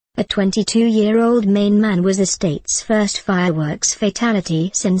A 22-year-old Maine man was the state's first fireworks fatality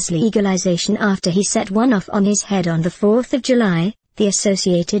since legalization after he set one off on his head on the 4th of July, the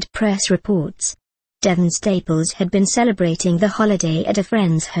Associated Press reports. Devon Staples had been celebrating the holiday at a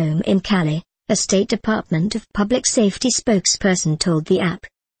friend's home in Cali, a State Department of Public Safety spokesperson told the app.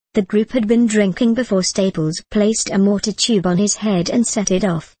 The group had been drinking before Staples placed a mortar tube on his head and set it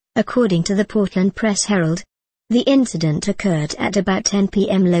off, according to the Portland Press-Herald. The incident occurred at about 10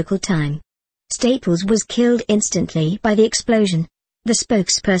 p.m. local time. Staples was killed instantly by the explosion, the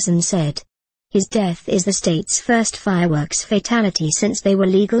spokesperson said. His death is the state's first fireworks fatality since they were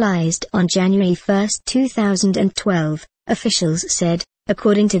legalized on January 1, 2012, officials said,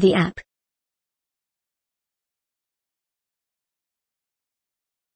 according to the app.